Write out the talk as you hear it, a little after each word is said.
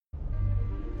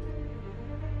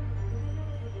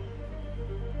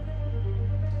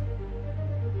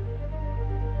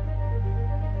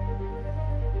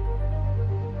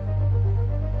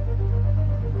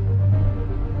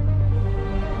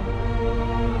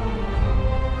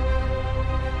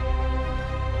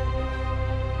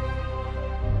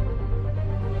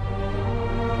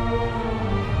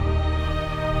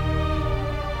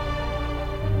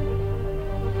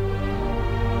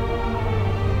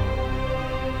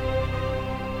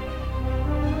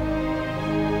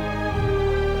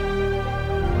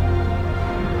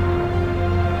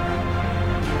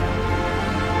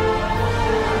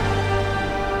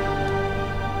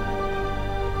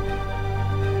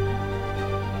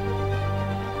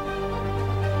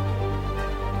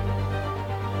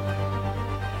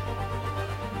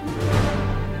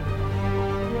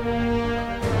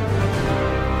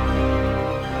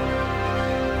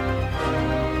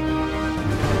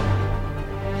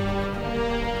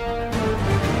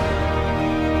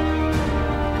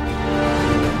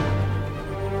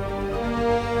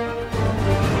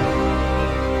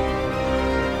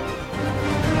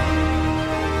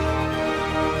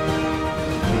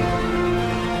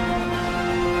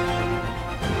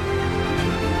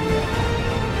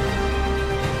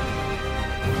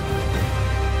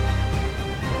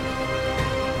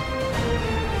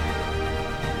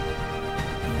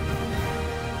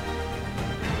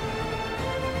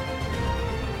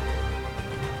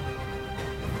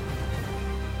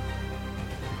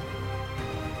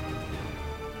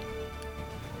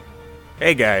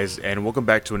Hey guys, and welcome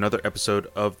back to another episode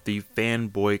of the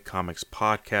Fanboy Comics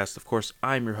Podcast. Of course,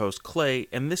 I'm your host Clay,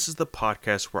 and this is the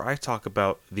podcast where I talk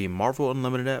about the Marvel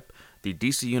Unlimited app, the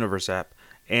DC Universe app,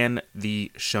 and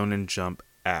the Shonen Jump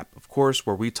app. Of course,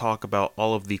 where we talk about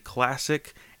all of the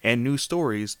classic and new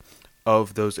stories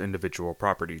of those individual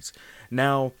properties.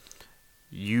 Now,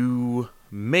 you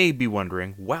may be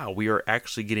wondering, wow, we are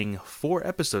actually getting 4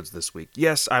 episodes this week.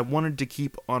 Yes, I wanted to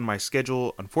keep on my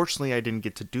schedule. Unfortunately, I didn't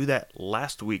get to do that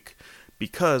last week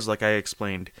because, like I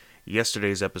explained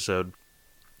yesterday's episode,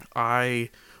 I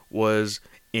was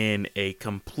in a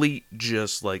complete,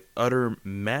 just like utter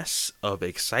mess of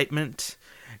excitement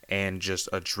and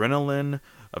just adrenaline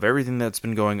of everything that's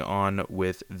been going on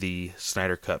with the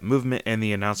Snyder Cut movement and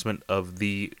the announcement of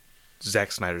the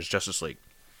Zack Snyder's Justice League.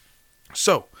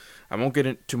 So, I won't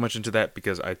get too much into that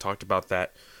because I talked about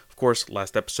that, of course,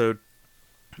 last episode.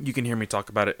 You can hear me talk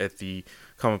about it at the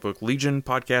Comic Book Legion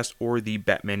podcast or the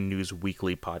Batman News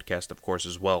Weekly podcast, of course,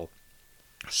 as well.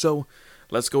 So,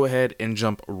 let's go ahead and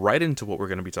jump right into what we're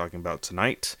going to be talking about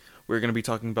tonight. We're going to be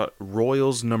talking about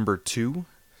Royals number 2,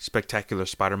 Spectacular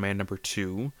Spider-Man number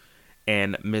 2,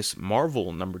 and Miss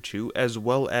Marvel number 2, as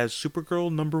well as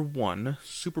Supergirl number 1,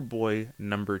 Superboy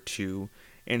number 2,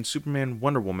 and Superman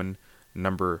Wonder Woman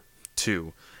number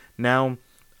 2. Now,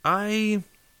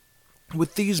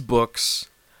 with these books,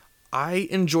 I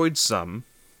enjoyed some.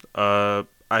 I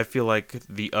feel like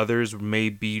the others may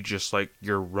be just like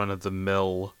your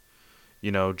run-of-the-mill,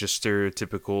 just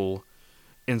stereotypical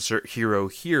insert hero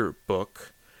here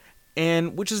book.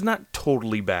 And which is not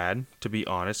totally bad, to be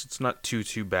honest. It's not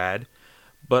too bad.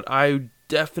 But I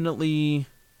definitely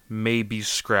may be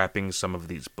scrapping some of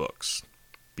these books.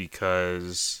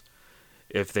 Because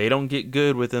if they don't get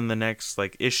good within the next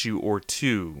issue or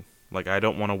two, I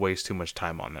don't want to waste too much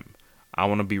time on them. I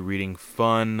want to be reading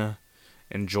fun,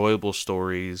 enjoyable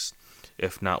stories,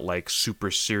 if not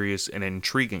super serious and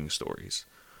intriguing stories.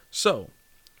 So,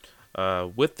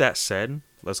 with that said,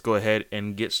 let's go ahead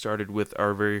and get started with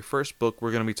our very first book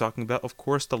we're going to be talking about. Of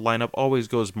course, the lineup always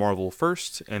goes Marvel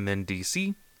first and then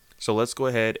DC. So let's go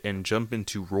ahead and jump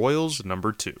into Royals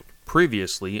number 2.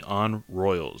 Previously on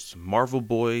Royals, Marvel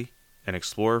Boy, an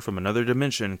explorer from another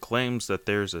dimension, claims that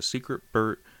there's a secret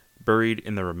buried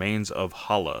in the remains of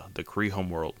Hala, the Kree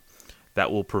homeworld,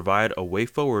 that will provide a way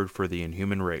forward for the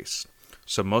Inhuman race.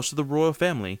 So most of the royal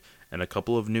family and a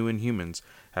couple of new Inhumans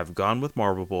have gone with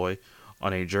Marvel Boy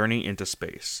on a journey into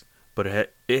space. But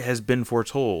it has been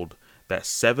foretold that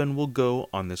 7 will go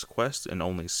on this quest and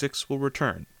only 6 will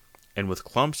return. And with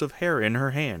clumps of hair in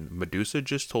her hand, Medusa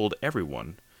just told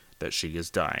everyone that she is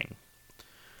dying.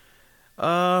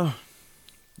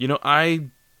 I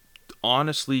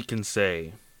honestly can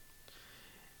say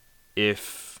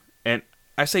and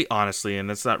I say honestly, and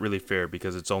that's not really fair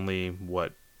because it's only,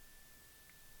 of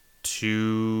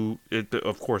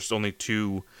course, it's only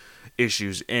 2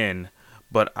 issues in,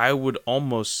 but I would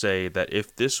almost say that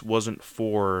if this wasn't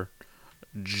for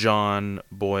John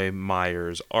Boy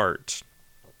Myers' art,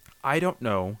 I don't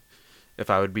know if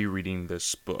I would be reading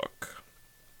this book.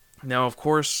 Now, of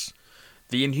course,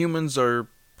 the Inhumans are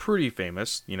pretty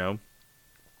famous,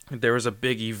 There was a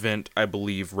big event, I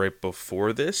believe, right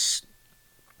before this,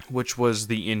 which was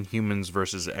the Inhumans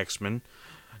versus X-Men.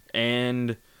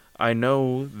 And I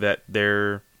know that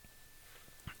there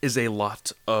is a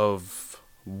lot of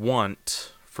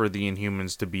want for the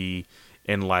Inhumans to be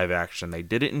in live action. They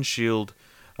did it in S.H.I.E.L.D.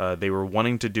 They were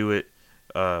wanting to do it.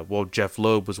 Jeff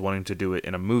Loeb was wanting to do it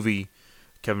in a movie.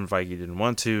 Kevin Feige didn't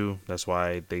want to. That's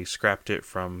why they scrapped it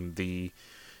from the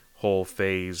whole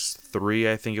phase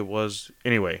 3, I think it was.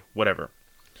 Anyway, whatever.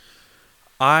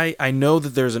 I know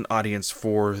that there's an audience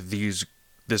for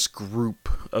this group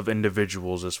of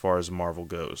individuals as far as Marvel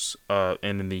goes, and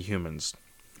in the Humans.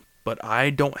 But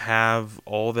I don't have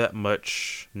all that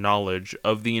much knowledge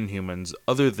of the Inhumans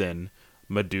other than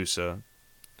Medusa,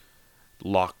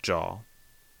 Lockjaw,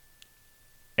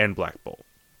 and Black Bolt.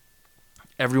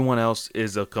 Everyone else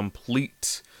is a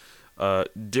complete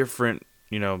different,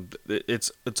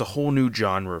 it's a whole new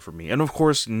genre for me. And of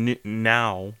course,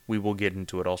 now we will get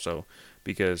into it also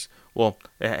because,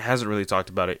 it hasn't really talked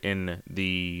about it in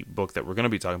the book that we're going to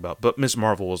be talking about, but Miss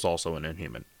Marvel was also an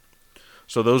Inhuman.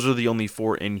 So those are the only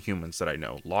 4 Inhumans that I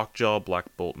know. Lockjaw, Black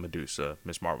Bolt, Medusa,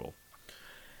 Miss Marvel.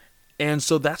 And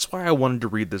so that's why I wanted to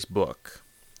read this book.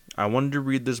 I wanted to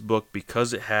read this book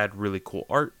because it had really cool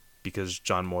art, because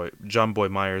John Boy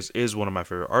Myers is one of my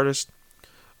favorite artists.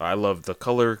 I love the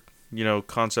color,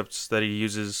 concepts that he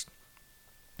uses.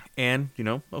 And,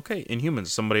 Inhumans,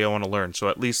 somebody I want to learn. So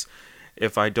at least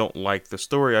if I don't like the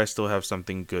story, I still have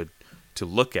something good to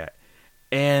look at.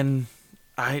 And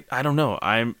I don't know.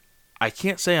 I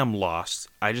can't say I'm lost.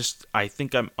 I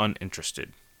think I'm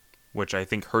uninterested, which I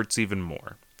think hurts even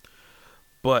more.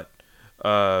 But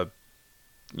uh,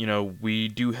 we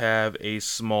do have a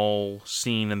small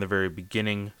scene in the very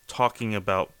beginning talking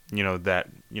about, that,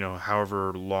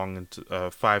 however long,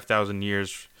 5,000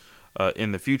 years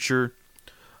in the future.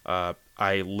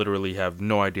 I literally have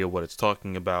no idea what it's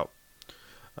talking about.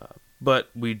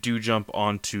 But we do jump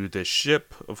onto the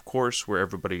ship, of course, where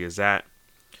everybody is at.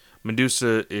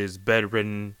 Medusa is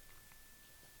bedridden.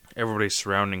 Everybody's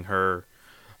surrounding her.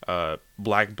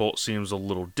 Black Bolt seems a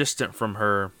little distant from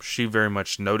her. She very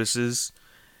much notices,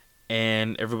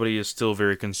 and everybody is still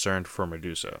very concerned for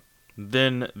Medusa.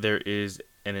 Then there is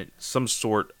some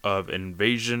sort of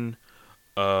invasion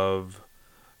of,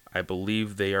 I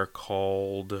believe they are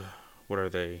called, what are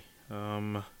they?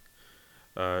 The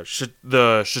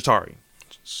Chitauri.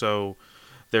 So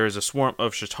there is a swarm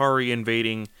of Chitauri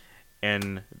invading,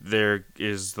 and there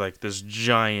is like this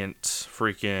giant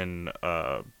freaking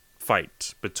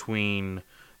fight between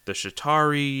the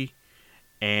Chitauri,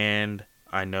 and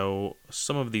I know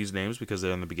some of these names because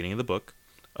they're in the beginning of the book.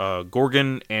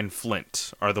 Gorgon and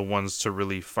Flint are the ones to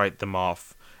really fight them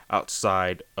off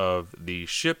outside of the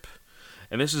ship.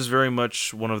 And this is very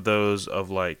much one of those of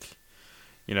like,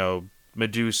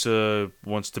 Medusa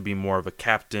wants to be more of a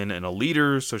captain and a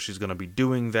leader, so she's going to be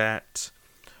doing that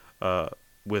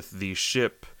with the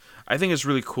ship. I think it's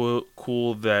really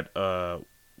cool that,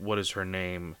 what is her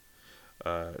name?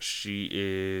 She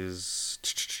is...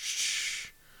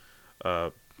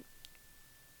 what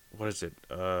is it?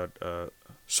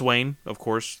 Swain, of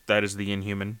course. That is the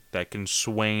Inhuman that can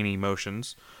swain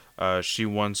emotions. She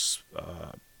wants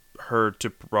her to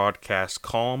broadcast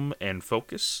calm and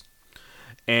focus.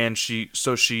 And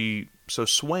so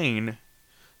Swain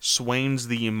swains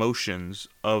the emotions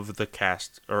of the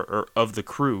cast or of the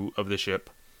crew of the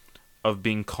ship of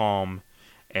being calm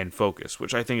and focused,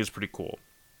 which I think is pretty cool.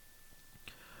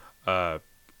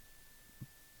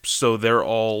 So they're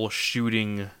all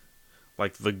shooting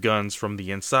like the guns from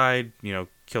the inside,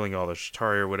 killing all the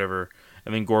Chitauri or whatever,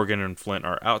 and then Gorgon and Flint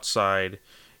are outside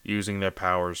using their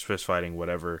powers, fist fighting,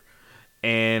 whatever,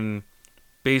 and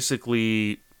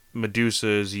basically Medusa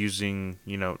is using,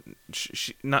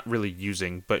 she not really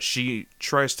using, but she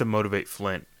tries to motivate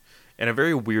Flint in a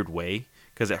very weird way,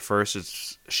 because at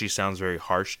first she sounds very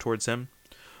harsh towards him,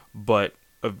 but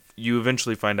you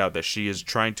eventually find out that she is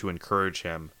trying to encourage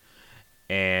him,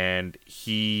 and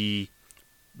he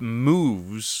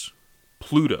moves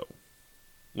Pluto,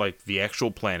 like the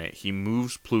actual planet. He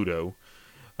moves Pluto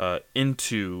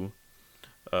into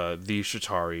the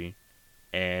Chitauri,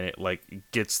 and it like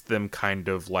gets them kind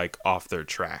of like off their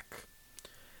track.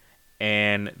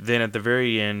 And then at the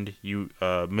very end,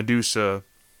 Medusa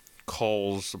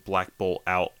calls Black Bolt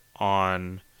out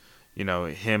on,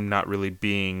 him not really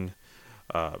being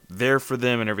there for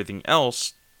them and everything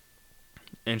else.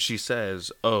 And she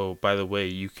says, "Oh, by the way,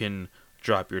 you can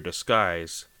drop your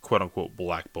disguise, quote unquote,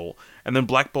 Black Bolt." And then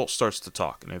Black Bolt starts to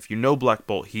talk. And if you know Black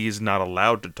Bolt, he's not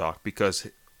allowed to talk because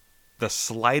the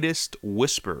slightest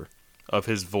whisper of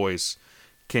his voice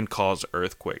can cause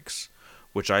earthquakes,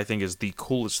 which I think is the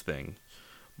coolest thing.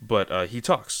 But he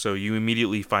talks, so you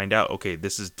immediately find out, okay,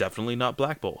 this is definitely not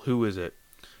Black Bolt. Who is it?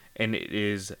 And it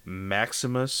is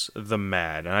Maximus the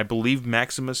Mad. And I believe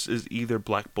Maximus is either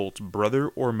Black Bolt's brother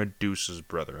or Medusa's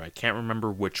brother. I can't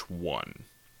remember which one.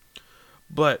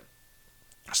 But,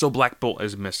 so Black Bolt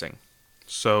is missing.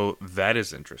 So that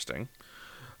is interesting.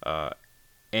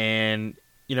 And,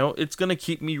 it's going to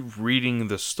keep me reading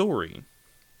the story.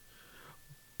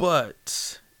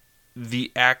 But the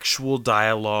actual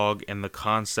dialogue and the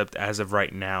concept as of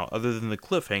right now, other than the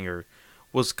cliffhanger,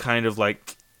 was kind of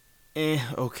like,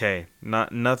 okay,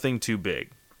 nothing too big.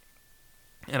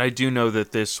 And I do know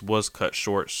that this was cut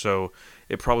short, so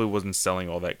it probably wasn't selling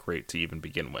all that great to even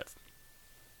begin with.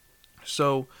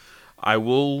 So I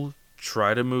will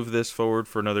try to move this forward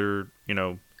for another,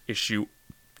 issue,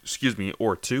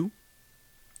 or two.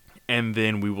 And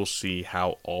then we will see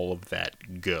how all of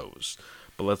that goes.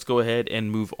 But let's go ahead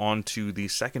and move on to the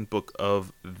second book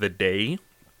of the day.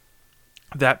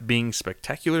 That being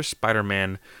Spectacular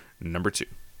Spider-Man number 2.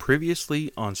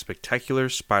 Previously on Spectacular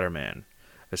Spider-Man,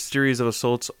 a series of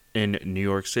assaults in New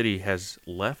York City has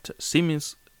left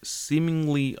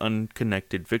seemingly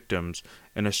unconnected victims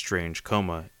in a strange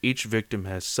coma. Each victim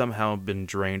has somehow been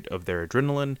drained of their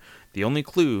adrenaline. The only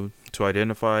clue to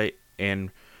identify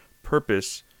and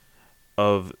purpose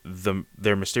of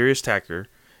their mysterious attacker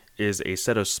is a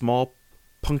set of small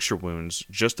puncture wounds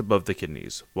just above the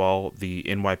kidneys. While the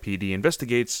NYPD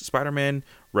investigates, Spider-Man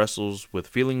wrestles with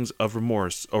feelings of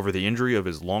remorse over the injury of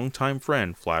his longtime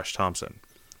friend, Flash Thompson.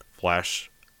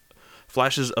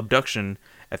 Flash's abduction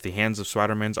at the hands of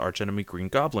Spider-Man's archenemy Green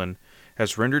Goblin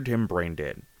has rendered him brain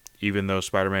dead. Even though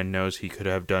Spider-Man knows he could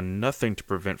have done nothing to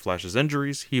prevent Flash's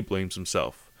injuries, he blames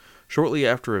himself. Shortly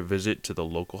after a visit to the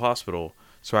local hospital,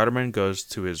 Spider-Man goes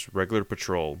to his regular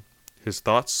patrol. His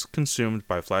thoughts consumed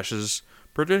by Flash's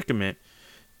predicament,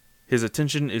 his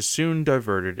attention is soon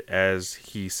diverted as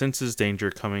he senses danger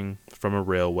coming from a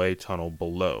railway tunnel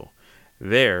below.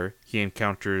 There, he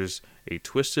encounters a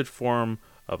twisted form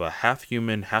of a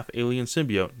half-human, half-alien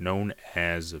symbiote known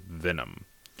as Venom.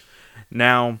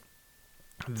 Now,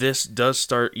 this does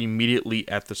start immediately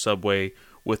at the subway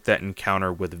with that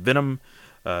encounter with Venom.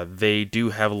 They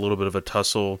do have a little bit of a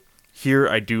tussle. Here,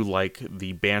 I do like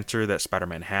the banter that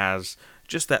Spider-Man has.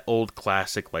 Just that old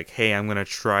classic, like, hey, I'm going to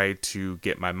try to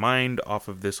get my mind off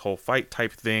of this whole fight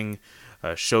type thing,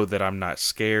 show that I'm not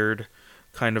scared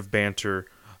kind of banter.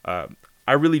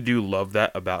 I really do love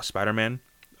that about Spider-Man,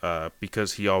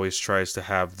 because he always tries to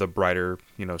have the brighter,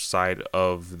 side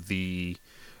of the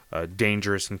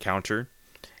dangerous encounter.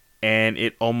 And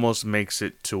it almost makes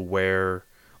it to where,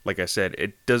 like I said,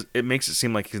 it makes it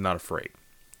seem like he's not afraid.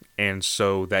 And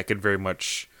so that could very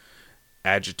much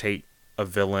agitate a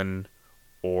villain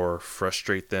or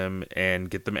frustrate them and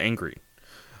get them angry.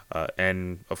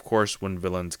 And of course, when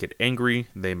villains get angry,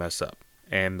 they mess up.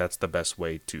 And that's the best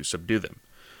way to subdue them.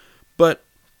 But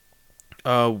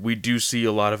we do see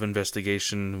a lot of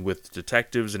investigation with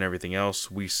detectives and everything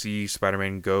else. We see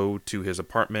Spider-Man go to his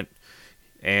apartment.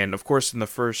 And of course, in the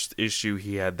first issue,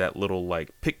 he had that little like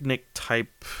picnic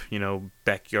type,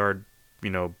 backyard,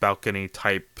 balcony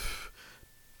type,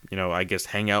 I guess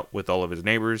hangout with all of his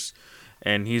neighbors.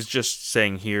 And he's just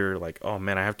saying here, like, oh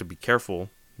man, I have to be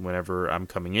careful whenever I'm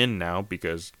coming in now,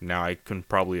 because now I can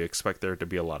probably expect there to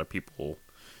be a lot of people,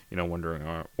 wondering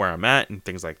where I'm at and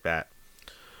things like that.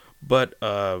 But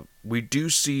we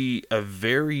do see a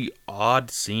very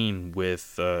odd scene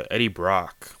with Eddie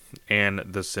Brock and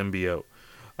the symbiote.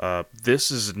 This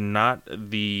is not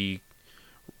the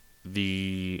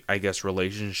I guess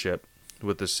relationship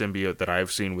with the symbiote that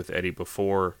I've seen with Eddie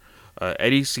before.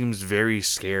 Eddie seems very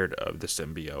scared of the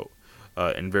symbiote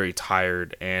and very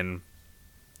tired, and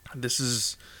this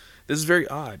is very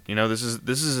odd. This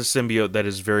is a symbiote that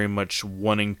is very much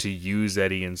wanting to use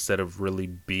Eddie instead of really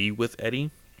be with Eddie,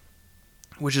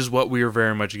 which is what we are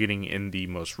very much getting in the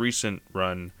most recent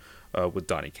run with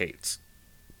Donny Cates.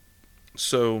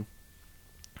 So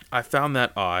I found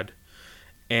that odd.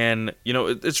 And,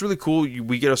 it's really cool.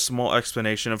 We get a small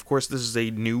explanation. Of course, this is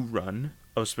a new run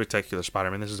of Spectacular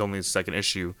Spider-Man. This is only the second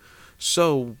issue.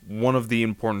 So, one of the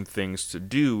important things to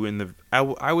do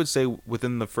I would say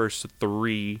within the first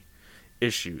 3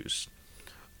 issues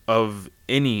of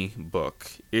any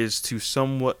book is to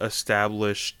somewhat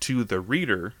establish to the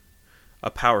reader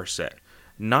a power set.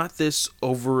 Not this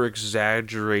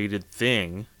over-exaggerated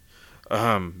thing,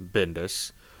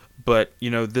 Bendis. But,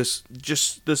 this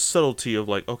subtlety of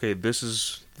like, okay, this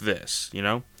is this,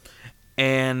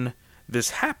 And this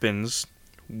happens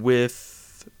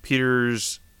with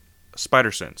Peter's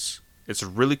Spider Sense. It's a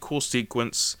really cool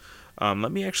sequence.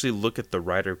 Let me actually look at the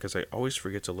writer, because I always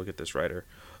forget to look at this writer.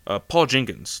 Paul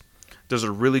Jenkins does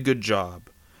a really good job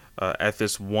at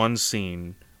this one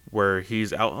scene where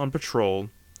he's out on patrol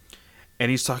and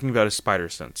he's talking about his Spider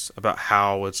Sense, about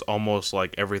how it's almost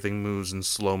like everything moves in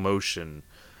slow motion.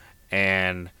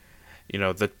 And,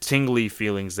 the tingly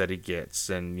feelings that he gets,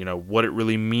 and, what it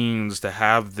really means to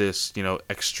have this,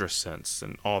 extra sense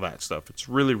and all that stuff. It's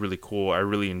really, really cool. I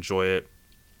really enjoy it.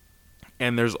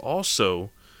 And there's also,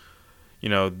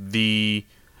 the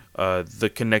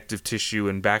connective tissue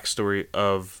and backstory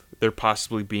of there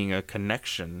possibly being a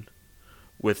connection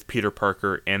with Peter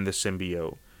Parker and the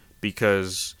symbiote.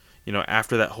 Because,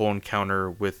 after that whole encounter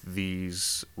with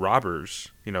these robbers,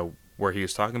 where he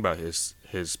was talking about his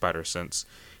Spider Sense,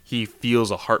 he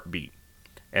feels a heartbeat,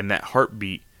 and that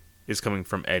heartbeat is coming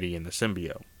from Eddie and the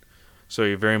symbiote. So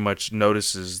he very much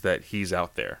notices that he's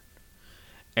out there.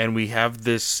 And we have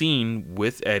this scene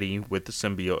with Eddie with the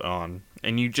symbiote on,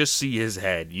 and you just see his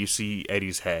head. You see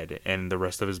Eddie's head, and the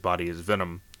rest of his body is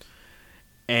Venom.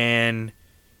 And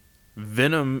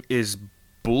Venom is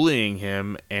bullying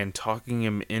him and talking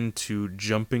him into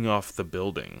jumping off the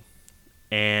building.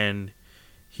 And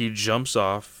he jumps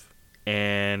off,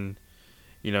 and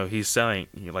he's saying,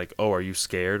 like, oh, are you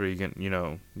scared? Are you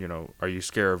gonna, are you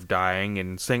scared of dying?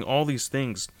 And saying all these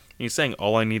things. And he's saying,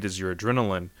 all I need is your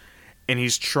adrenaline. And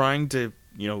he's trying to,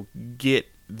 get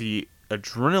the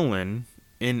adrenaline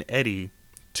in Eddie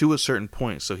to a certain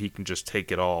point so he can just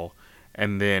take it all.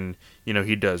 And then,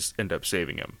 he does end up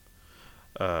saving him.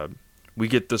 We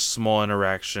get this small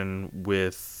interaction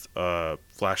with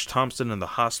Flash Thompson in the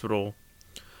hospital,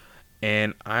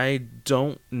 and I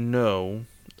don't know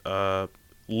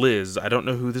Liz. I don't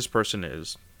know who this person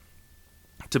is,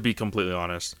 to be completely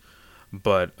honest.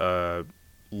 But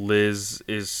Liz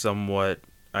is somewhat,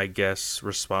 I guess,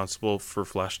 responsible for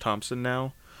Flash Thompson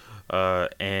now.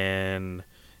 And,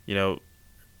 you know,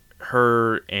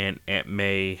 her and Aunt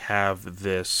May have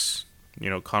this,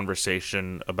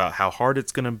 conversation about how hard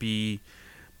it's going to be.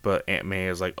 But Aunt May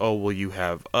is like, oh, well, you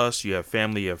have us, you have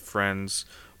family, you have friends.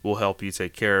 We'll help you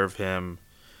take care of him.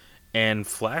 And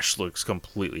Flash looks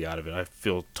completely out of it. I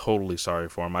feel totally sorry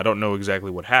for him. I don't know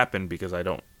exactly what happened because I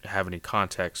don't have any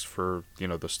context for,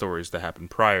 the stories that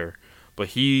happened prior. But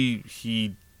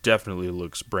he definitely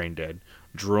looks brain dead.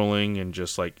 Drooling and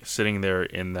just like sitting there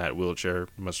in that wheelchair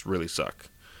must really suck.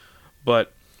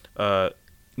 But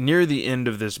near the end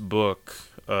of this book,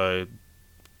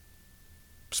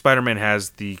 Spider-Man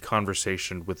has the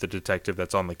conversation with the detective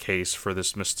that's on the case for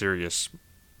this mysterious,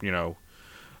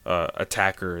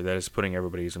 attacker that is putting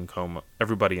everybody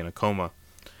in a coma.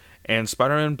 And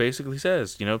Spider-Man basically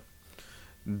says,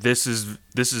 this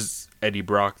is Eddie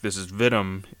Brock, this is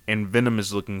Venom, and Venom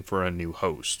is looking for a new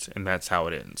host, and that's how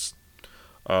it ends.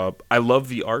 I love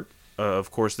the art. Of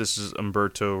course, this is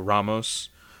Humberto Ramos.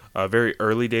 Very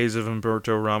early days of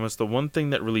Humberto Ramos. The one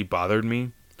thing that really bothered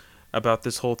me about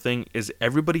this whole thing is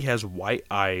everybody has white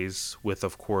eyes with,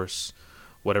 of course,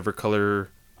 whatever color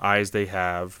eyes they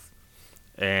have,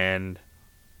 and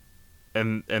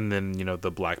then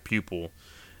the black pupil.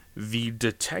 The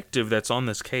detective that's on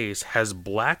this case has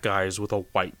black eyes with a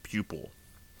white pupil,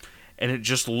 and it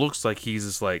just looks like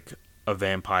he's like a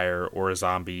vampire or a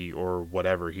zombie or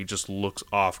whatever. He just looks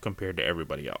off compared to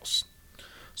everybody else.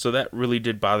 So that really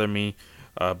did bother me.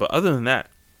 But other than that,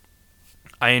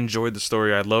 I enjoyed the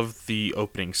story. I loved the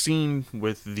opening scene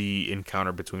with the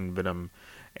encounter between Venom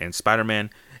and Spider-Man.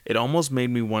 It almost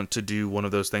made me want to do one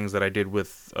of those things that I did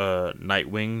with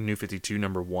Nightwing, New 52,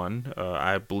 number 1.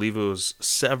 I believe it was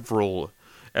several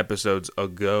episodes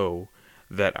ago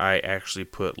that I actually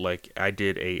put, I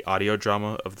did a audio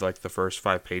drama of, the first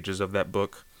 5 pages of that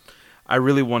book. I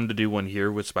really wanted to do one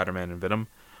here with Spider-Man and Venom,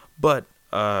 but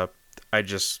I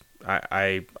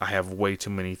have way too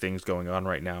many things going on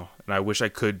right now, and I wish I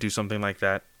could do something like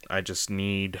that. I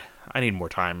need more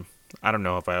time. I don't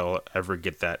know if I'll ever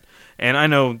get that. And I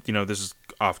know, this is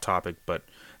off topic, but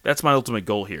that's my ultimate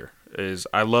goal here. Is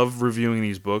I love reviewing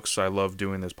these books. I love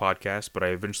doing this podcast, but I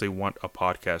eventually want a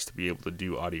podcast to be able to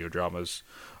do audio dramas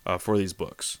for these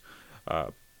books.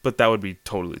 But that would be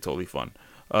totally, totally fun.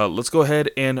 Let's go ahead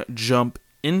and jump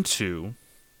into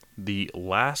the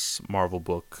last Marvel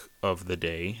book of the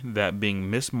day, that being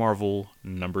Miss Marvel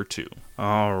number 2.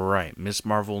 All right, Miss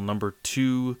Marvel number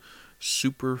 2,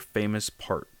 Super Famous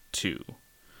Part 2.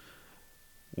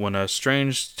 When a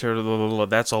strange...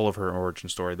 That's all of her origin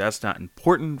story. That's not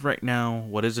important right now.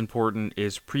 What is important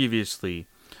is previously,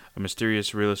 a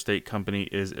mysterious real estate company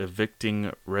is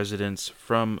evicting residents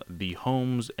from their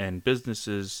homes and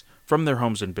businesses,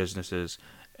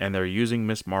 and they're using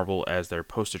Miss Marvel as their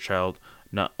poster child.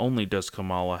 Not only does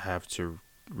Kamala have to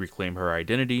reclaim her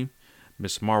identity,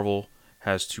 Miss Marvel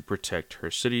has to protect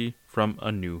her city from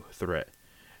a new threat: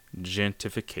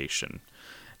 gentrification.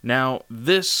 Now,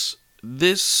 this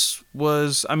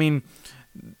was,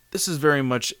 this is very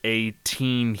much a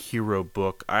teen hero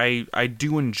book. I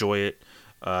do enjoy it.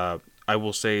 I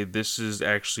will say this is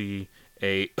actually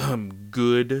a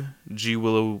good G.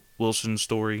 Willow Wilson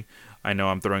story. I know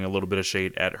I'm throwing a little bit of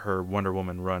shade at her Wonder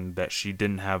Woman run that she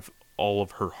didn't have all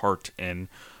of her heart in.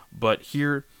 But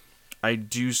here, I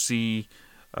do see,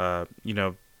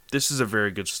 this is a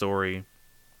very good story.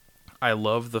 I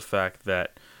love the fact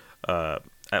that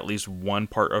at least one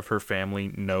part of her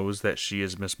family knows that she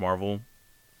is Miss Marvel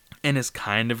and is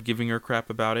kind of giving her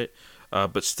crap about it,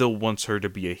 but still wants her to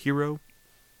be a hero.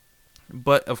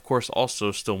 But, of course,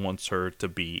 also still wants her to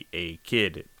be a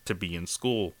kid, to be in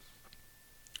school,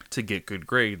 to get good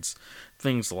grades,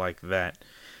 things like that.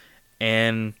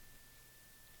 And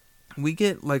we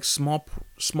get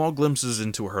small glimpses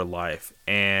into her life,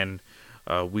 and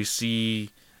we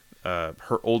see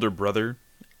her older brother,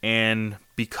 and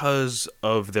because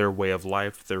of their way of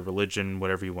life, their religion,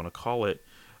 whatever you want to call it,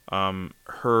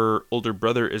 her older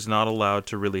brother is not allowed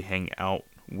to really hang out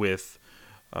with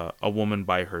a woman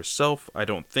by herself. I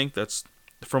don't think that's,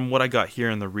 from what I got here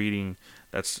in the reading,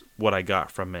 that's what I got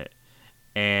from it.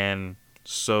 And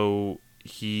so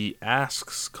he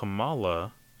asks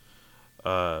Kamala,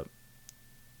 hey,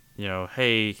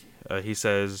 he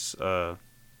says,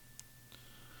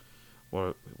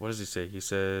 what does he say? He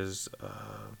says,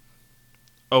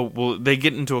 they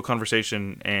get into a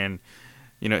conversation, and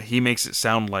he makes it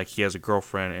sound like he has a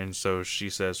girlfriend, and so she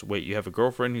says, "Wait, you have a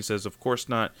girlfriend?" He says, "Of course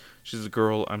not. She's a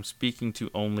girl I'm speaking to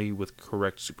only with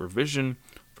correct supervision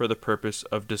for the purpose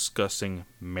of discussing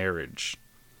marriage."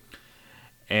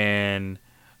 And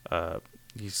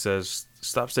he says,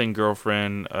 "Stop saying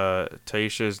girlfriend.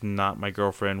 Taisha is not my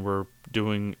girlfriend. We're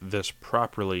doing this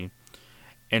properly."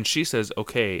 And she says,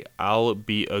 "Okay, I'll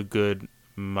be a good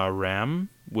Maram,"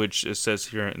 which it says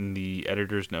here in the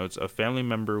editor's notes, a family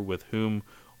member with whom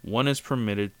one is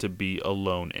permitted to be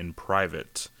alone in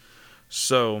private.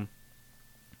 So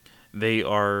they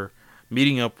are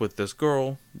meeting up with this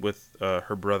girl, with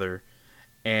her brother,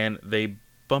 and they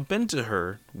bump into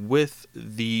her with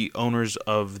the owners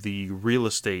of the real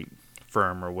estate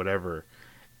firm or whatever.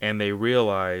 And they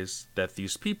realize that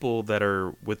these people that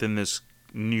are within this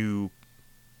new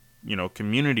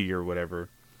community or whatever,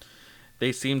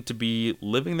 they seem to be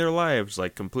living their lives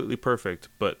like completely perfect,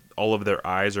 but all of their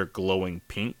eyes are glowing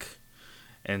pink,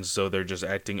 and so they're just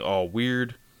acting all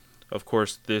weird. Of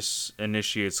course, this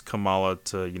initiates Kamala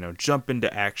to jump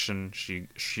into action.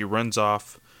 She runs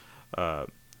off,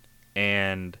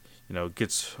 and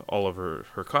gets all of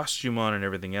her costume on and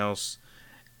everything else,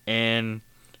 and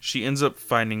she ends up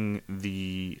finding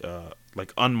the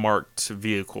unmarked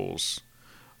vehicles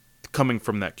coming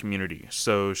from that community.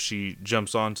 So she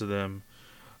jumps onto them.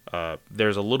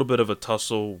 There's a little bit of a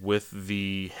tussle with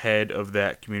the head of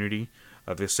that community,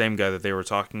 the same guy that they were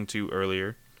talking to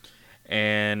earlier.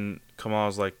 And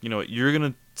Kamal's like, you're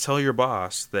going to tell your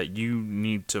boss that you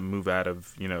need to move out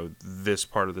of, this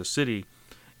part of the city.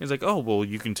 He's like, oh, well,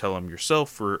 you can tell him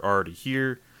yourself. We're already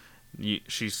here.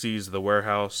 She sees the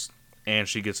warehouse, and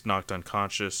she gets knocked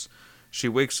unconscious. She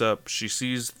wakes up, she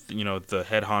sees, the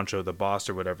head honcho, the boss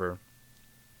or whatever,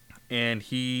 and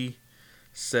he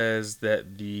says that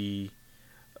he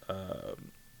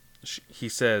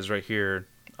says right here,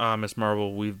 Miss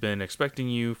Marvel, we've been expecting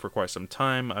you for quite some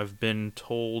time. I've been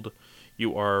told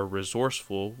you are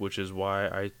resourceful, which is why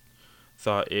I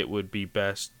thought it would be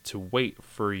best to wait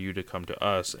for you to come to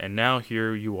us. And now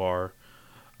here you are.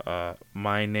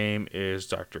 My name is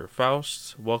Dr.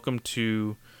 Faust. Welcome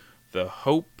to the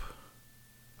Hope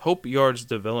Yards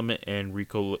Development and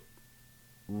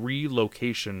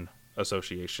Relocation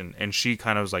Association. And she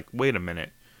kind of was like, wait a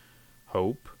minute.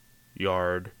 Hope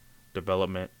Yard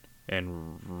Development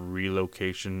and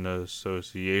Relocation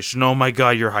Association. Oh my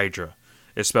god, you're Hydra.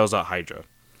 It spells out Hydra.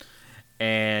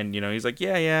 And he's like,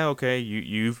 yeah, okay,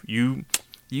 you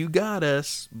got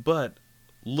us, but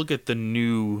look at the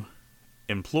new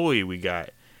employee we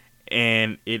got,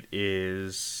 and it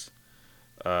is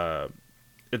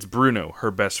it's Bruno,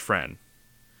 her best friend.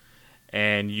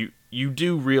 And you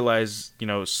do realize,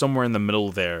 somewhere in the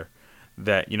middle there,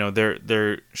 that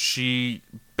she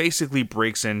basically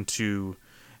breaks into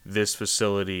this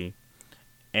facility,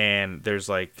 and there's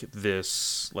like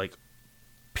this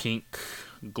pink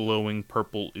glowing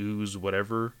purple ooze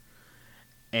whatever,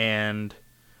 and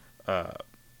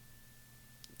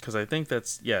because I think I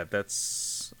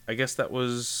guess that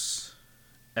was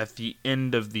at the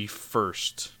end of the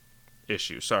first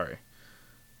issue. Sorry,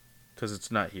 because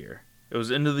it's not here. It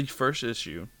was into the first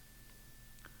issue.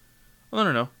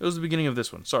 Oh, no. It was the beginning of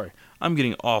this one. Sorry. I'm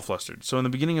getting all flustered. So in the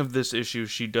beginning of this issue,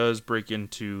 she does break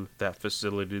into that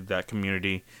facility, that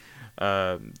community,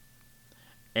 and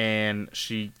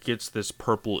she gets this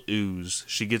purple ooze.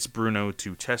 She gets Bruno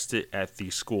to test it at the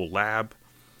school lab,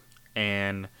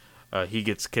 and he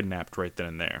gets kidnapped right then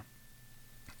and there.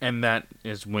 And that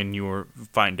is when you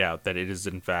find out that it is,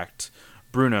 in fact,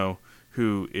 Bruno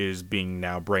who is being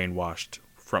now brainwashed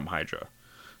from Hydra.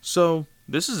 So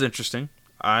this is interesting.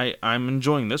 I'm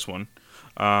enjoying this one.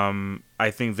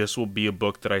 I think this will be a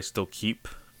book that I still keep.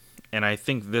 And I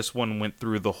think this one went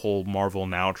through the whole Marvel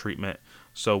Now treatment.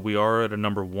 So we are at a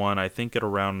number 1. I think at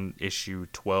around issue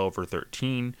 12 or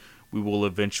 13, we will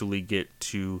eventually get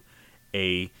to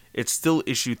it's still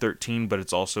issue 13, but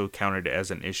it's also counted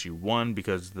as an issue 1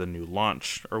 because of the new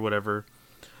launch or whatever.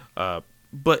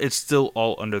 But it's still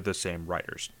all under the same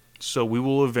writers. So we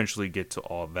will eventually get to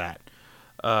all that.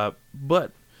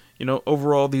 But,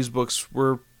 overall these books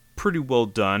were pretty well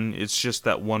done. It's just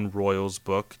that one Royals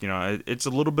book. It's a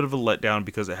little bit of a letdown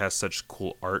because it has such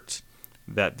cool art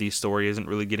that the story isn't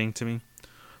really getting to me.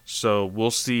 So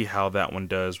we'll see how that one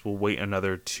does. We'll wait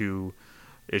another 2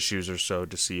 issues or so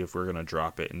to see if we're going to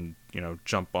drop it and,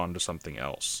 jump onto something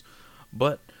else.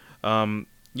 But,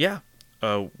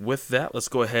 with that, let's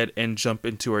go ahead and jump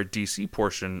into our DC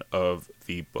portion of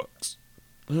the books.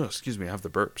 Oh, excuse me, I have the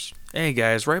burps. Hey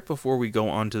guys, right before we go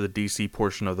on to the DC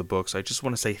portion of the books, I just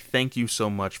want to say thank you so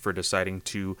much for deciding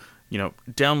to,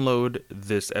 download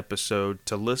this episode,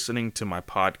 to listening to my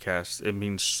podcast. It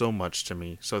means so much to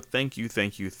me. So thank you,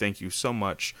 thank you, thank you so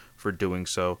much for doing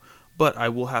so. But I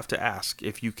will have to ask,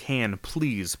 if you can,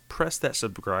 please press that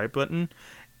subscribe button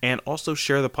and also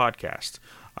share the podcast.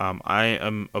 I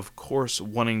am, of course,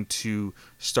 wanting to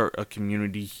start a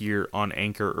community here on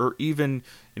Anchor, or even,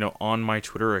 on my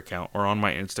Twitter account or on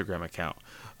my Instagram account.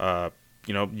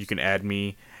 You can add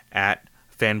me at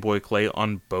Fanboy Clay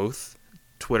on both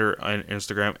Twitter and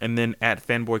Instagram, and then at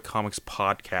Fanboy Comics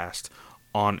Podcast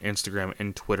on Instagram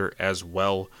and Twitter as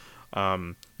well.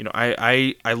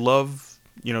 I love,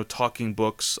 talking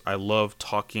books. I love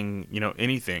talking,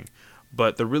 anything.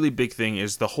 But the really big thing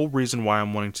is, the whole reason why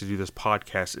I'm wanting to do this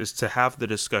podcast is to have the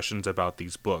discussions about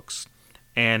these books.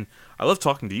 And I love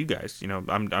talking to you guys.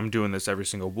 I'm doing this every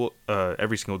single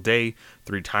day,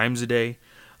 3 times a day.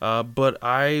 But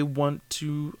I'll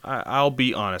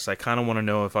be honest, I kind of want to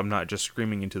know if I'm not just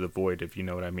screaming into the void, if you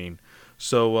know what I mean.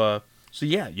 So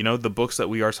yeah, the books that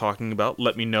we are talking about,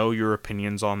 let me know your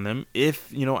opinions on them.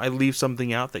 If, I leave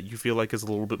something out that you feel like is a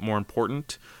little bit more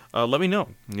important, let me know.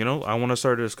 I want to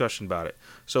start a discussion about it.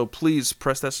 So please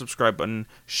press that subscribe button,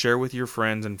 share with your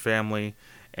friends and family,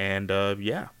 and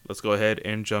yeah, let's go ahead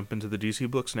and jump into the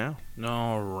DC books now.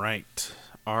 All right.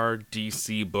 Our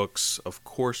DC books, of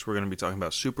course, we're going to be talking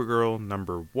about Supergirl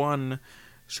number 1,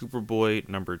 Superboy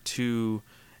number 2,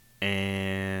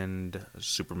 and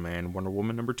Superman Wonder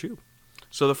Woman number 2.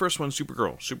 So the first one,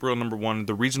 Supergirl number 1.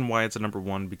 The reason why it's a number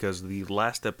 1, because the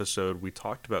last episode we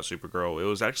talked about Supergirl, it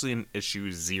was actually in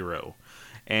issue 0.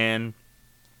 And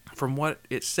from what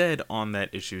it said on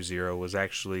that issue 0 was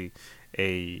actually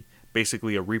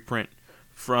basically a reprint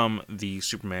from the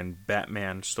Superman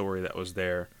Batman story that was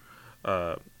there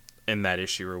in that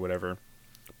issue or whatever.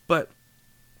 But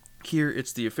here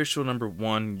it's the official number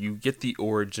 1. You get the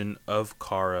origin of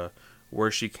Kara,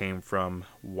 where she came from,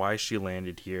 why she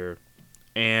landed here.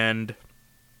 And,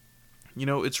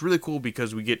 it's really cool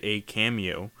because we get a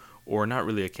cameo, or not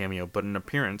really a cameo, but an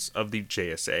appearance of the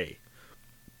JSA.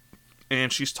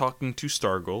 And she's talking to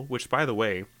Stargirl, which, by the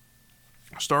way,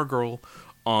 Stargirl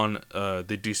on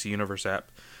the DC Universe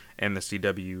app and the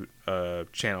CW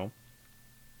channel,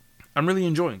 I'm really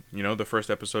enjoying. The first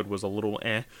episode was a little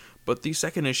but the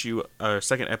second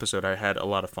episode I had a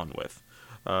lot of fun with.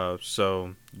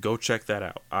 So go check that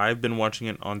out. I've been watching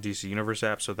it on DC Universe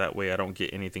app, so that way I don't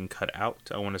get anything cut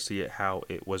out. I want to see it how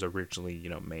it was originally,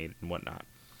 made and whatnot.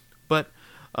 But,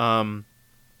 Stargirl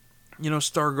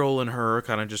and her are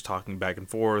kind of just talking back and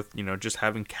forth, just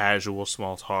having casual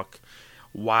small talk,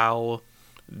 while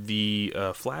the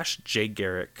Flash Jay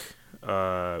Garrick,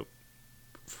 freaking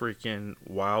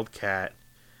Wildcat,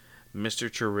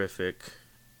 Mr. Terrific,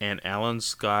 and Alan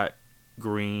Scott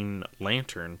Green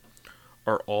Lantern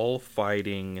are all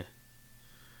fighting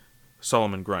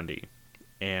Solomon Grundy.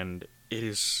 And it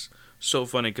is so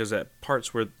funny because at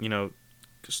parts where,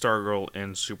 Stargirl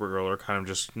and Supergirl are kind of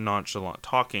just nonchalant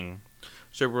talking,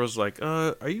 Supergirl's like,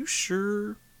 are you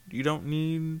sure we don't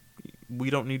need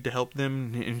to help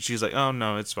them? And she's like, oh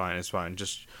no, it's fine,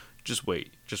 just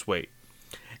wait.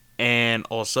 And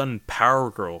all of a sudden,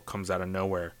 Power Girl comes out of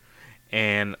nowhere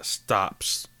and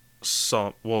stops.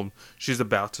 She's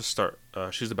about to stop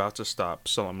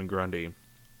Solomon Grundy,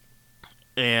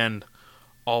 and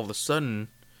all of a sudden,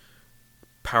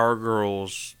 Power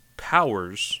Girl's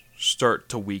powers start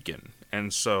to weaken,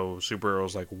 and so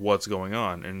Supergirl's like, "What's going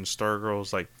on?" And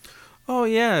Stargirl's like, "Oh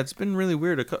yeah, it's been really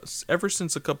weird. Ever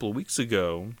since a couple of weeks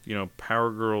ago,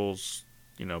 Power Girl's,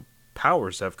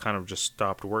 powers have kind of just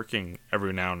stopped working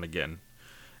every now and again."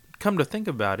 Come to think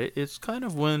about it, it's kind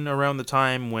of around the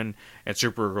time when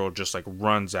Supergirl just like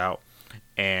runs out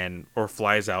or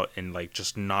flies out and like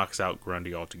just knocks out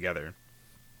Grundy altogether.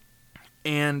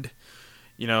 And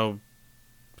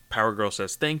Power Girl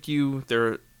says thank you.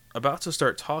 They're about to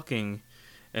start talking,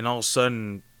 and all of a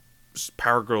sudden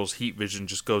Power Girl's heat vision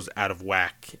just goes out of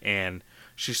whack, and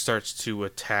she starts to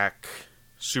attack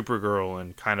Supergirl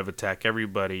and kind of attack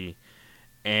everybody,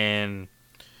 and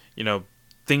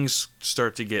things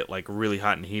start to get like really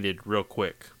hot and heated real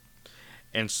quick.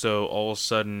 And so all of a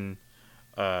sudden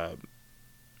Mr.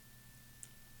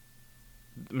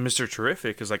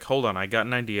 Terrific is like, hold on, I got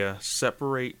an idea.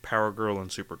 Separate Power Girl and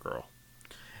Supergirl.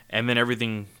 And then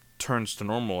everything turns to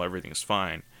normal, everything's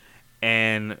fine.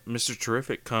 And Mr.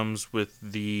 Terrific comes with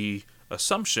the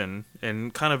assumption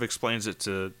and kind of explains it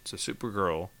to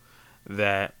Supergirl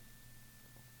that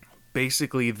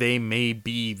basically they may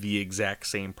be the exact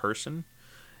same person,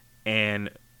 and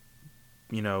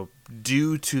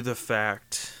due to the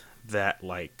fact that,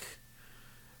 like,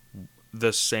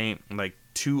 the same, like,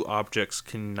 two objects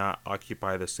cannot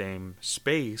occupy the same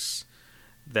space,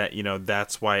 that,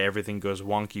 that's why everything goes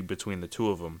wonky between the two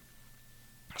of them.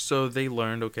 So they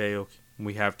learned, okay,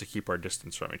 we have to keep our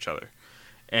distance from each other.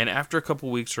 And after a couple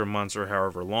weeks or months or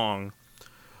however long,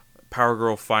 Power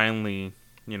Girl finally,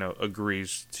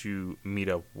 agrees to meet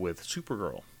up with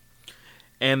Supergirl.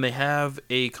 And they have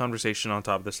a conversation on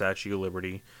top of the Statue of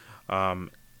Liberty.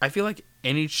 I feel like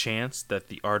any chance that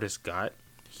the artist got,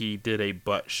 he did a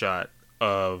butt shot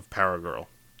of Power Girl.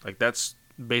 Like, that's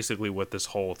basically what this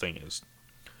whole thing is.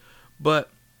 But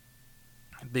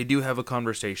they do have a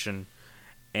conversation,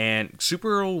 and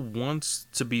Supergirl wants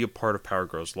to be a part of Power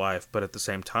Girl's life, but at the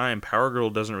same time, Power Girl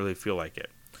doesn't really feel like it.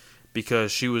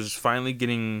 Because she was finally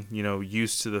getting,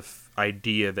 used to the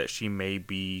idea that she may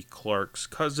be Clark's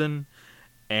cousin,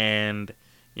 and,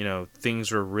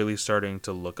 things were really starting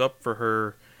to look up for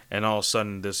her, and all of a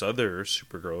sudden this other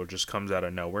Supergirl just comes out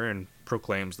of nowhere and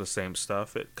proclaims the same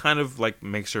stuff. It kind of, like,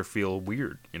 makes her feel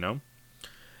weird,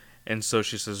 And so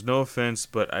she says, no offense,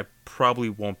 but I probably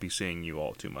won't be seeing you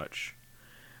all too much.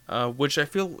 Which I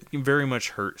feel very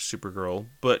much hurt Supergirl,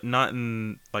 but not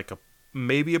in, like,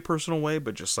 maybe a personal way,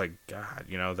 but just like, God,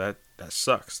 that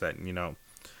sucks that,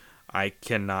 I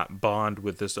cannot bond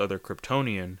with this other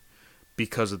Kryptonian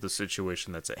because of the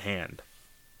situation that's at hand.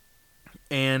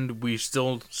 And we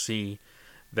still see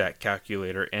that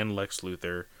Calculator and Lex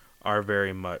Luthor are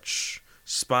very much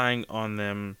spying on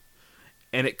them.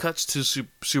 And it cuts to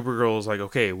Supergirl's like,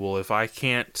 okay, well, if I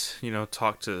can't,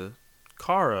 talk to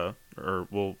Kara, or,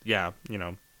 well, yeah,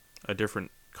 a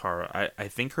different Kara. I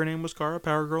think her name was Kara,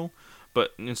 Power Girl.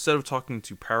 But instead of talking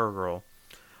to Power Girl,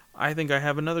 I think I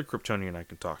have another Kryptonian I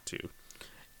can talk to.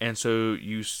 And so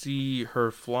you see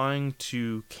her flying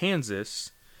to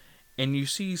Kansas, and you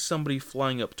see somebody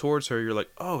flying up towards her. You're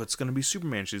like, oh, it's going to be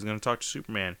Superman. She's going to talk to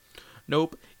Superman.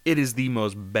 Nope, it is the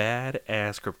most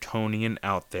badass Kryptonian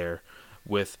out there,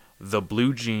 with the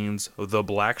blue jeans, the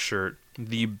black shirt,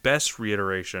 the best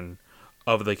reiteration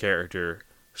of the character,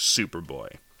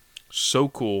 Superboy. So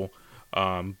cool.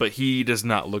 But he does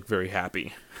not look very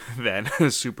happy that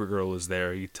Supergirl is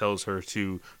there. He tells her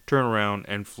to turn around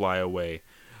and fly away,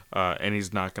 and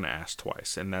he's not going to ask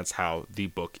twice. And that's how the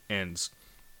book ends.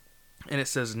 And it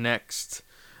says next,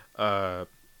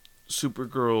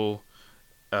 Supergirl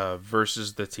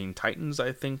versus the Teen Titans,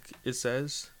 I think it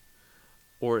says.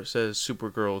 Or it says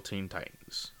Supergirl Teen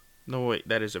Titans. No, wait,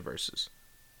 that is a versus.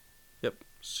 Yep,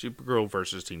 Supergirl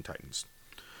versus Teen Titans.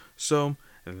 So,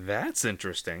 that's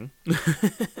interesting.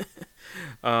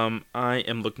 I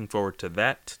am looking forward to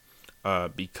that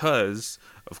because,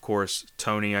 of course,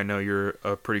 Tony, I know you're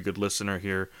a pretty good listener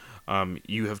here.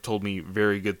 You have told me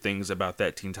very good things about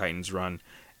that Teen Titans run,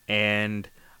 and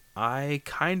I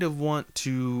kind of want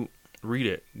to read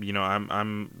it.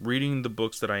 I'm reading the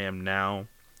books that I am now,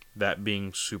 that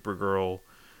being Supergirl,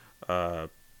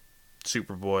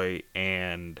 Superboy,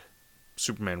 and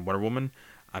Superman, Wonder Woman.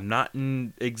 I'm not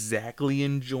exactly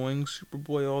enjoying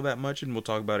Superboy all that much, and we'll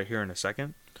talk about it here in a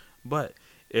second. But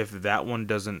if that one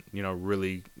doesn't,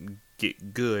 really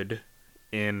get good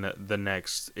in the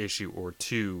next issue or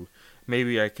two,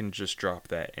 maybe I can just drop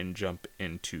that and jump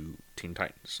into Teen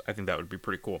Titans. I think that would be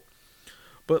pretty cool.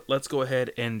 But let's go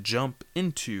ahead and jump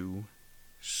into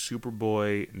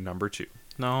Superboy number 2.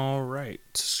 Alright,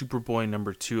 Superboy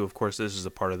number 2, of course, this is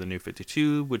a part of the New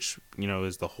 52, which,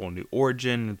 is the whole new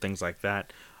origin and things like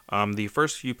that. The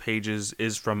first few pages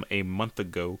is from a month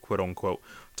ago, quote-unquote,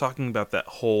 talking about that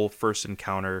whole first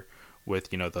encounter with,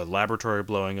 the laboratory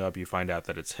blowing up. You find out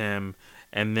that it's him,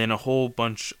 and then a whole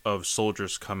bunch of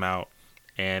soldiers come out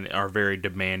and are very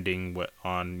demanding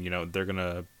on, they're going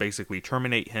to basically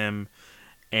terminate him,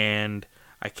 and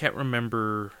I can't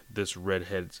remember this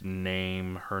redhead's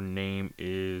name. Her name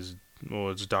is,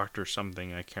 it's Dr.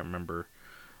 something. I can't remember.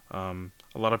 A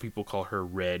lot of people call her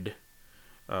Red,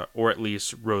 or at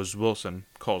least Rose Wilson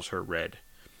calls her Red.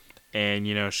 And,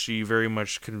 she very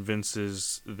much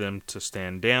convinces them to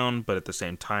stand down, but at the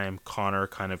same time, Connor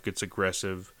kind of gets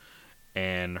aggressive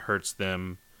and hurts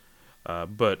them.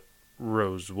 But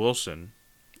Rose Wilson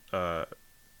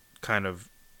kind of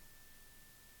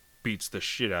beats the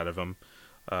shit out of him.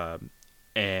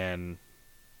 And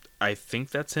I think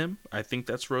that's him. I think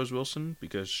that's Rose Wilson,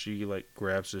 because she,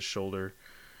 grabs his shoulder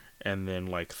and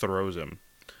then, throws him.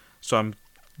 So I'm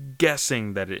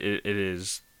guessing that it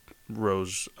is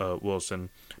Rose Wilson.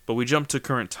 But we jump to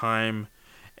current time,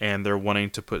 and they're wanting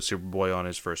to put Superboy on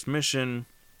his first mission.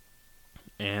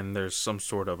 And there's some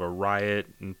sort of a riot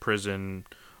in prison,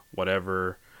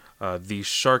 whatever. These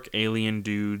shark alien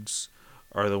dudes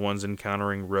are the ones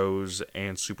encountering Rose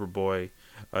and Superboy.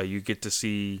 You get to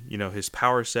see, his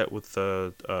power set with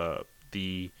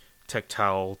the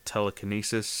tactile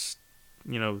telekinesis,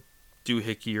 you know,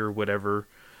 doohickey or whatever.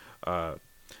 Uh,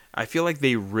 I feel like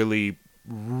they really,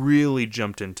 really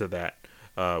jumped into that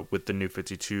with the New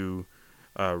 52.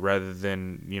 Rather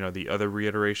than the other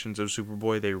reiterations of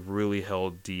Superboy, they really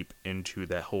held deep into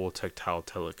that whole tactile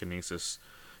telekinesis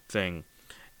thing.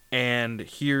 And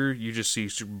here you just see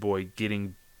Superboy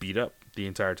getting beat up the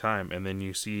entire time, and then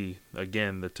you see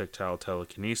again the tactile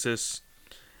telekinesis,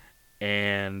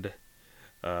 and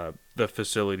the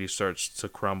facility starts to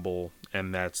crumble,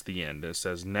 and that's the end. It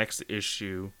says next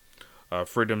issue,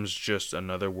 freedom's just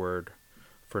another word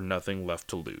for nothing left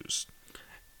to lose.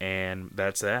 And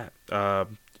that's that.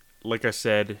 Like I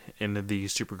said in the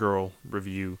Supergirl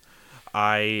review,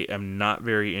 I am not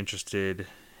very interested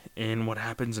in what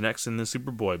happens next in the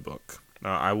Superboy book.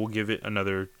 I will give it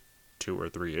another 2 or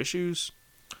 3 issues.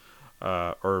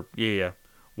 One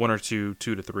or two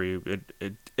to three.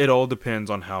 It all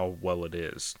depends on how well it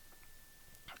is.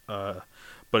 But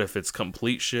if it's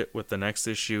complete shit with the next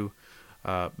issue,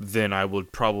 then I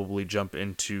would probably jump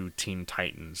into Teen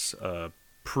Titans.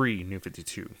 Pre-New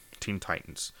 52 Teen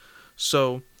Titans.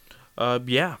 So, that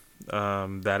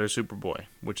is Superboy,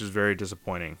 which is very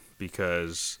disappointing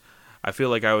because I feel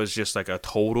like I was just like a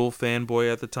total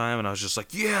fanboy at the time, and I was just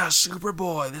like, yeah,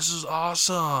 Superboy, this is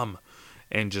awesome,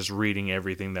 and just reading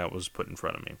everything that was put in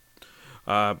front of me.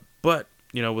 But,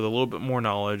 with a little bit more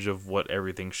knowledge of what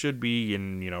everything should be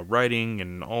and, writing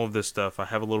and all of this stuff, I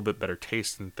have a little bit better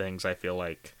taste in things. I feel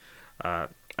like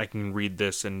I can read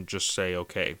this and just say,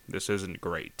 okay, this isn't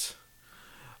great.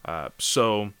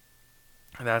 So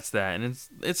that's that, and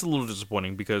it's a little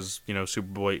disappointing because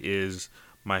Superboy is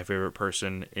my favorite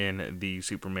person in the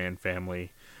Superman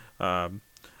family. I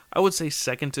would say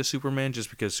second to Superman just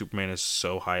because Superman is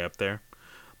so high up there.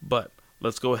 But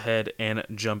let's go ahead and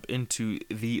jump into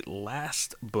the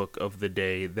last book of the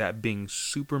day, that being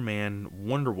Superman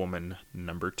Wonder Woman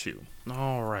 #2.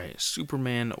 Alright,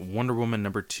 Superman Wonder Woman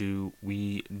 #2,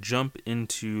 we jump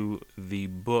into the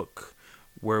book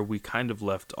where we kind of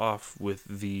left off with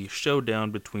the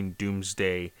showdown between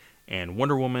Doomsday and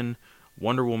Wonder Woman.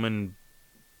 Wonder Woman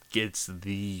gets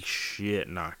the shit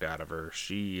knocked out of her.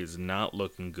 She is not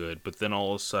looking good, but then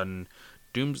all of a sudden,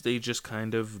 Doomsday just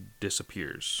kind of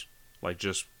disappears. Like,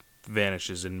 just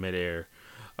vanishes in midair.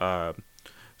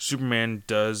 Superman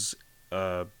does,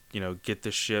 get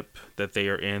the ship that they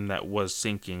are in that was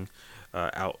sinking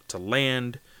out to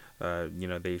land.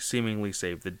 They seemingly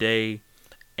save the day.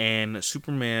 And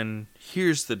Superman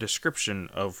hears the description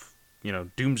of,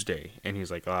 Doomsday. And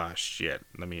he's like, ah, shit,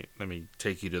 let me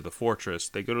take you to the fortress.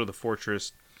 They go to the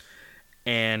fortress,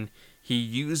 and he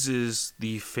uses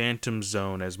the Phantom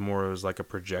Zone as more as like a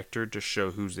projector to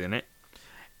show who's in it.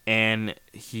 And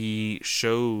he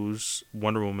shows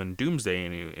Wonder Woman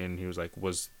Doomsday, and he was like,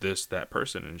 was this that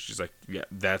person? And she's like, yeah,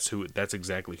 that's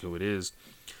exactly who it is.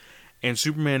 And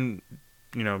Superman,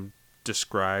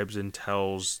 describes and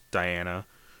tells Diana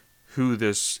who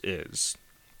this is.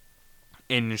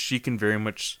 And she can very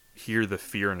much hear the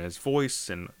fear in his voice,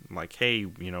 and like, hey,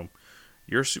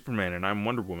 you're Superman and I'm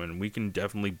Wonder Woman. We can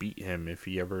definitely beat him if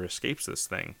he ever escapes this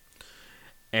thing.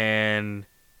 And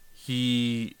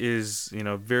he is,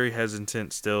 very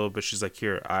hesitant still, but she's like,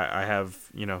 here, I have,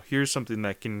 here's something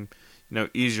that can,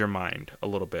 ease your mind a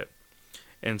little bit.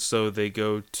 And so they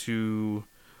go to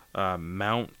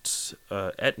Mount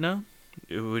Etna,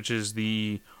 which is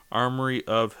the armory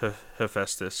of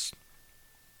Hephaestus.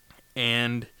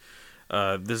 And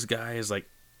this guy is like,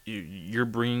 you're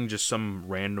bringing just some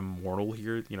random mortal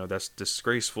here, that's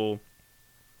disgraceful.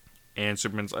 And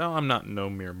Superman's like, oh, I'm not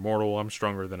no mere mortal, I'm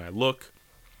stronger than I look.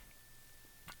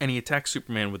 And he attacks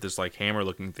Superman with this like hammer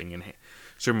looking thing, and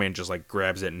Superman just like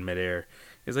grabs it in midair.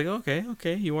 He's like,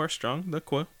 okay, you are strong.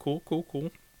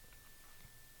 Cool.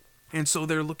 And so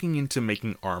they're looking into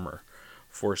making armor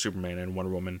for Superman and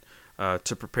Wonder Woman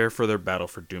to prepare for their battle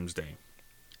for Doomsday.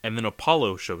 And then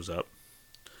Apollo shows up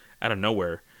out of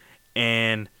nowhere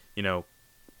and,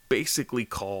 basically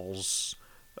calls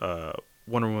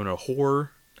Wonder Woman a whore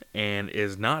and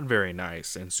is not very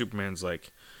nice. And Superman's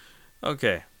like,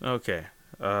 okay.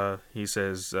 He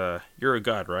says, you're a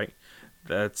god, right?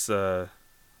 That's,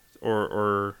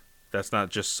 or that's not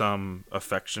just some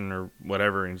affection or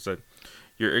whatever. And he's like,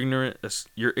 your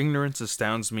ignorance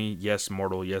astounds me. Yes,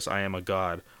 mortal. Yes, I am a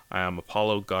god. I am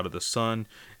Apollo, god of the sun,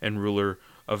 and ruler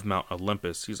of Mount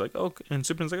Olympus. He's like, okay. And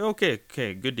Superman's like,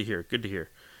 okay, good to hear.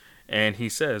 And he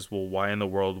says, well, why in the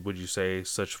world would you say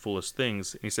such foolish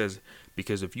things? And he says,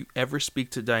 because if you ever speak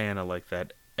to Diana like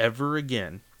that ever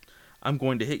again, I'm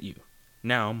going to hit you.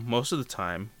 Now, most of the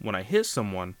time, when I hit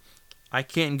someone, I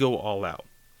can't go all out.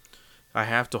 I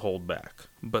have to hold back.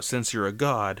 But since you're a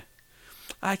god,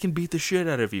 I can beat the shit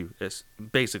out of you,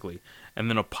 basically. And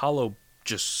then Apollo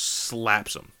just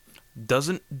slaps him.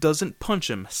 Doesn't punch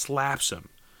him, slaps him.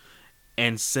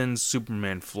 And sends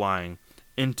Superman flying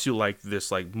into like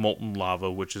this like molten lava,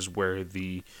 which is where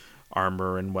the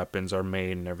armor and weapons are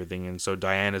made and everything. And so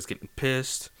Diana's getting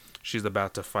pissed. She's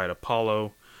about to fight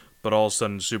Apollo, but all of a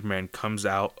sudden Superman comes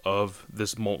out of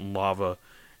this molten lava,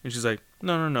 and she's like,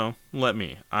 no, let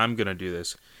me. I'm gonna do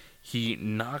this. He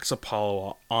knocks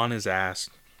Apollo on his ass.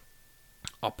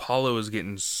 Apollo is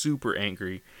getting super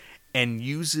angry and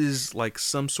uses like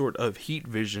some sort of heat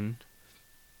vision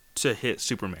to hit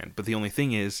Superman. But the only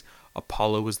thing is,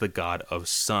 Apollo is the god of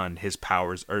sun. His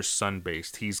powers are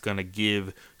sun-based. He's gonna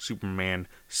give Superman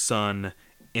sun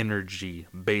energy,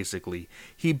 basically.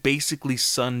 He basically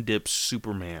sun dips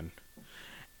Superman.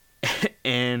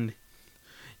 And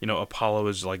Apollo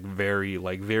is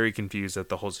very confused at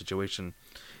the whole situation.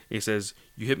 He says,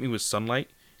 "You hit me with sunlight?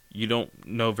 You don't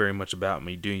know very much about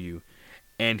me, do you?"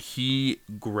 And he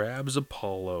grabs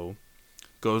Apollo,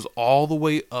 goes all the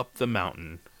way up the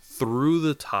mountain, through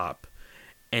the top,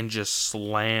 and just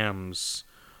slams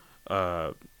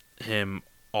him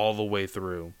all the way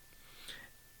through.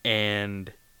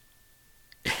 And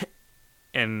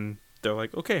and they're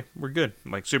like, okay, we're good.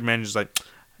 Like, Superman is like,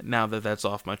 now that that's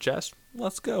off my chest,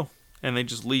 let's go. And they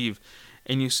just leave.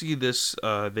 And you see this,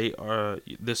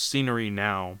 this scenery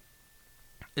now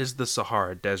is the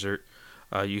Sahara Desert.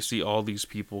 You see all these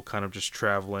people kind of just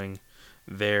traveling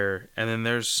there. And then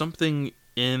there's something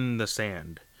in the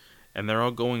sand. And they're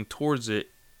all going towards it.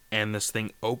 And this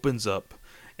thing opens up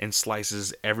and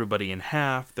slices everybody in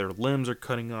half. Their limbs are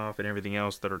cutting off and everything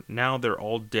else. Now they're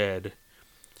all dead.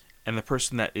 And the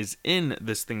person that is in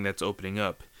this thing that's opening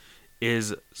up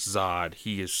is Zod.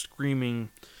 He is screaming.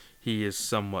 He is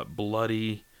somewhat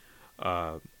bloody.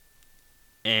 And,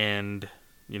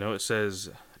 it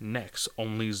says, next,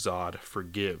 only Zod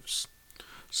forgives.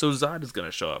 So Zod is going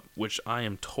to show up, which I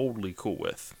am totally cool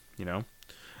with,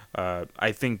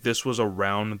 I think this was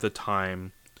around the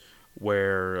time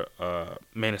where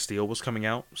Man of Steel was coming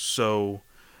out. So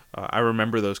I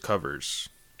remember those covers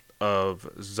of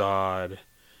Zod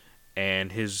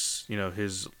and his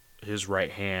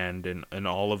right hand and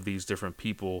all of these different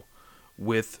people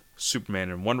with Superman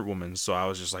and Wonder Woman. So I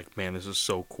was just like, man, this is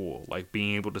so cool. Like,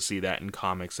 being able to see that in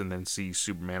comics and then see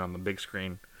Superman on the big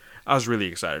screen, I was really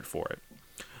excited for it.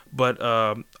 But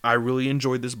I really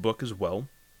enjoyed this book as well.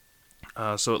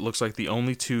 So it looks like the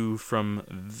only two from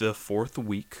the fourth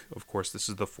week, of course this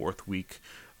is the fourth week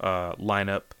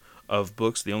lineup of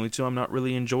books, the only two I'm not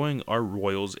really enjoying are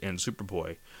Royals and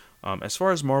Superboy. As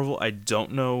far as Marvel, I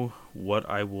don't know what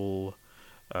I will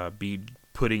be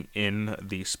putting in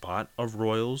the spot of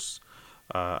Royals.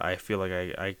 I feel like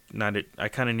I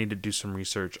kind of need to do some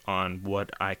research on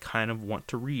what I kind of want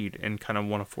to read and kind of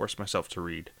want to force myself to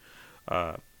read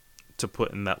to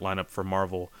put in that lineup for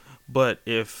Marvel. But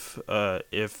if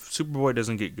Superboy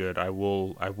doesn't get good, I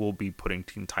will be putting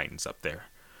Teen Titans up there.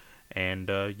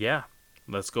 And yeah,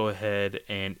 let's go ahead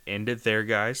and end it there,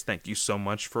 guys. Thank you so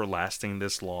much for lasting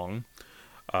this long.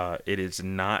 It is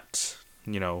not,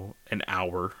 an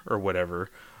hour or whatever.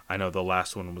 I know the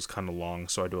last one was kind of long,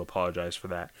 so I do apologize for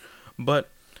that. But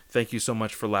thank you so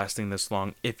much for lasting this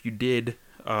long. If you did,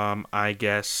 I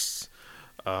guess,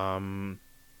 I'm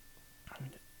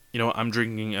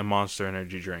drinking a Monster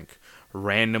Energy drink.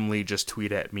 Randomly just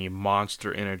tweet at me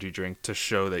Monster Energy drink to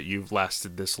show that you've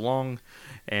lasted this long.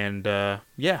 And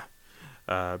yeah,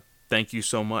 thank you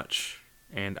so much.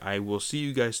 And I will see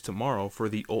you guys tomorrow for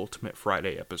the Ultimate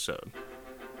Friday episode.